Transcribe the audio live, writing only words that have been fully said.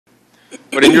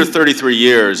But in your 33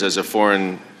 years as a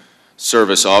Foreign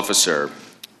Service officer,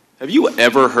 have you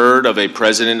ever heard of a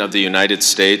President of the United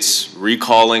States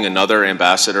recalling another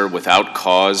ambassador without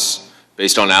cause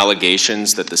based on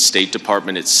allegations that the State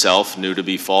Department itself knew to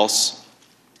be false?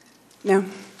 No.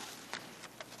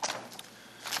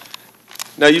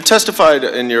 Now, you testified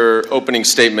in your opening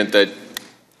statement that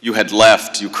you had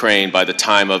left Ukraine by the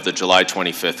time of the July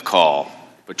 25th call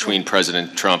between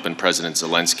President Trump and President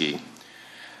Zelensky.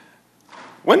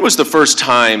 When was the first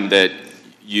time that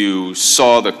you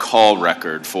saw the call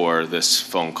record for this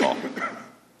phone call?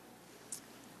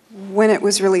 When it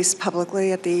was released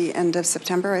publicly at the end of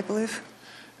September, I believe.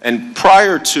 And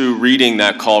prior to reading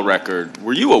that call record,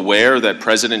 were you aware that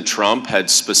President Trump had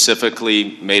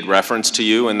specifically made reference to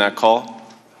you in that call?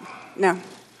 No.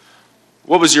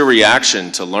 What was your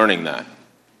reaction to learning that?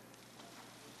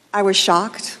 I was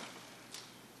shocked,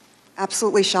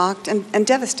 absolutely shocked, and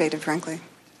devastated, frankly.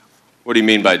 What do you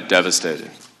mean by devastated?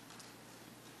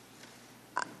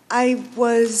 I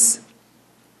was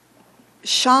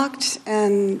shocked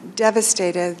and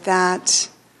devastated that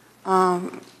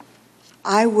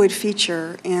I would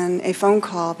feature in a phone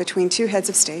call between two heads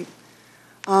of state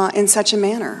in such a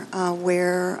manner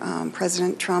where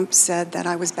President Trump said that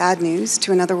I was bad news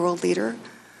to another world leader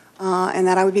and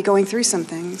that I would be going through some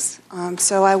things.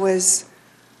 So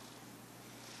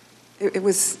it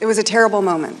was a terrible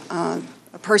moment.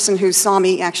 A person who saw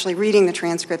me actually reading the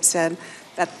transcript said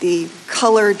that the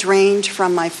color drained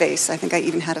from my face. I think I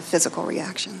even had a physical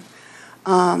reaction.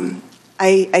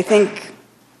 I think,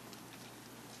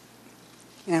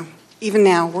 you know, even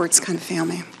now, words kind of fail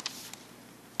me.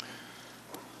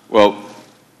 Well,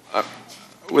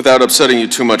 without upsetting you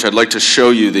too much, I'd like to show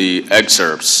you the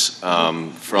excerpts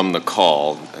from the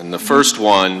call. And the first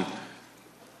one,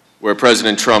 where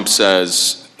President Trump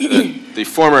says that the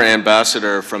former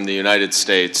ambassador from the United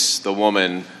States, the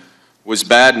woman, was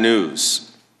bad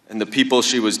news, and the people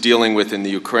she was dealing with in the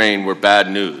Ukraine were bad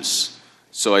news.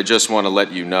 So I just want to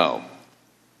let you know.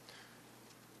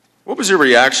 What was your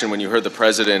reaction when you heard the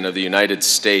President of the United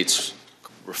States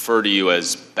refer to you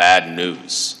as bad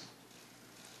news?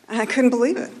 I couldn't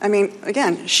believe it. I mean,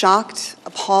 again, shocked,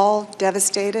 appalled,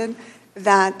 devastated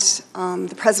that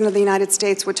the President of the United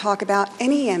States would talk about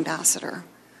any ambassador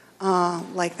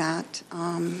like that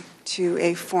to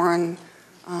a foreign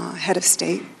head of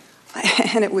state,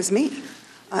 and it was me.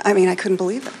 I mean, I couldn't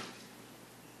believe it.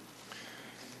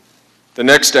 The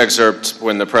next excerpt,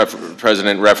 when the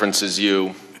President references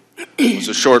you, was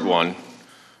a short one,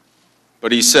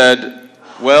 but he said,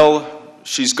 well,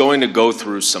 she's going to go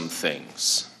through some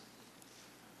things.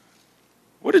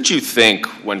 What did you think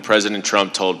when President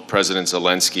Trump told President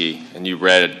Zelensky and you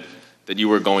read that you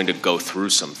were going to go through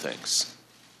some things?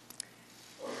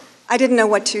 I didn't know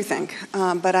what to think,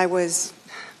 but I was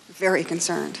very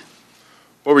concerned.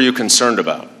 What were you concerned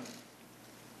about?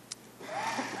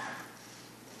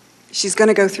 She's going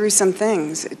to go through some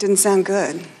things. It didn't sound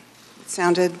good. It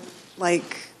sounded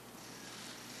like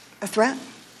a threat.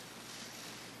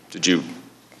 Did you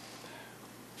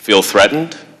feel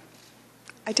threatened?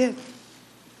 I did.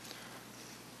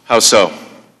 How so?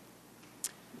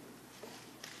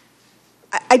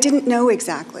 I didn't know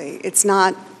exactly. It's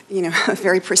not, you know, a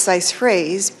very precise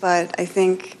phrase, but I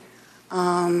think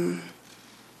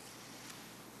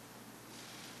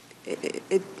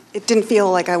it didn't feel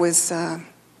like I was. I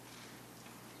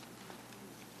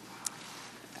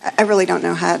really don't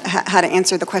know how to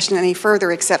answer the question any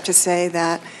further, except to say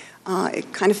that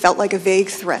it kind of felt like a vague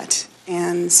threat,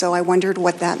 and so I wondered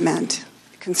what that meant.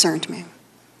 It concerned me.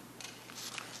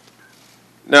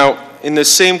 Now, in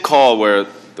this same call where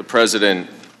the President,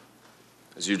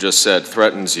 as you just said,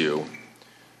 threatens you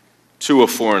to a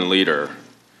foreign leader,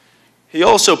 he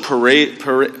also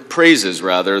praises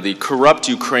the corrupt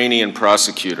Ukrainian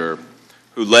prosecutor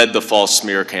who led the false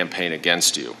smear campaign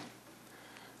against you.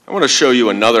 I want to show you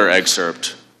another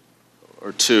excerpt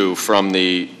or two from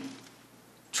the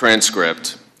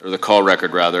transcript, or the call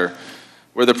record rather,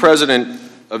 where the President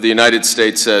of the United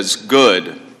States says,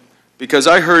 "Good, because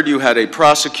I heard you had a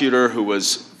prosecutor who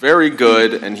was very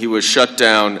good and he was shut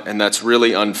down, and that's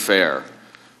really unfair.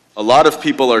 A lot of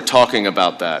people are talking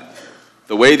about that.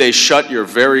 The way they shut your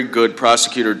very good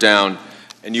prosecutor down,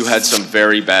 and you had some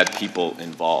very bad people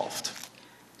involved."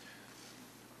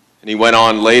 And he went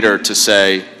on later to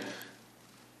say,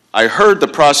 "I heard the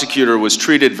prosecutor was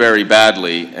treated very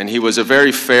badly, and he was a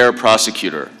very fair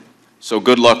prosecutor, so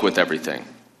good luck with everything."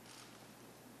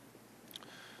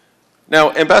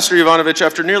 Now, Ambassador Yovanovitch,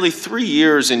 after nearly 3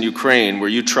 years in Ukraine where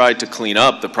you tried to clean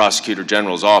up the Prosecutor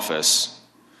General's office,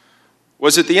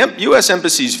 Was it the U.S.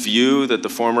 Embassy's view that the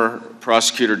former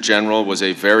Prosecutor General was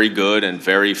a very good and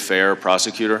very fair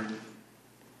prosecutor?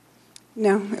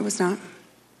 No, it was not.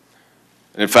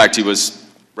 And in fact, he was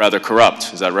rather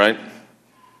corrupt, is that right?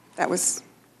 That was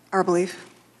our belief.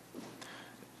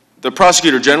 The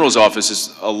Prosecutor General's office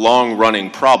is a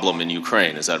long-running problem in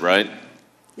Ukraine, is that right?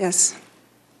 Yes.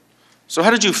 So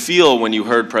how did you feel when you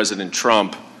heard President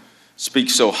Trump speak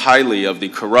so highly of the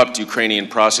corrupt Ukrainian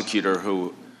prosecutor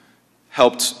who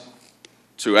helped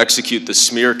to execute the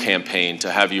smear campaign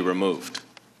to have you removed?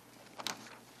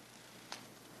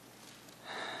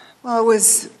 Well, it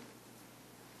was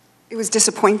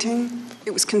disappointing.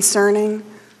 It was concerning.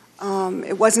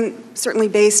 It wasn't certainly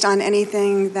based on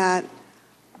anything that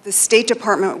the State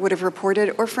Department would have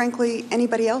reported, or frankly,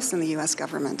 anybody else in the U.S.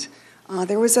 government.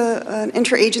 There was an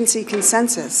interagency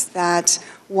consensus that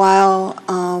while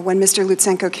when Mr.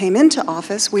 Lutsenko came into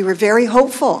office, we were very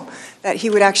hopeful that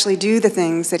he would actually do the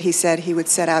things that he said he would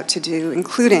set out to do,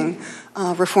 including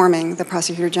reforming the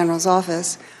Prosecutor General's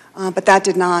office, but that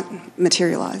did not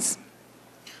materialize.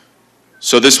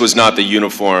 So this was not the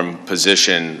uniform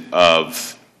position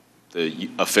of the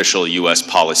official U.S.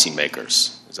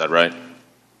 policymakers, is that right?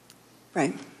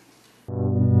 Right.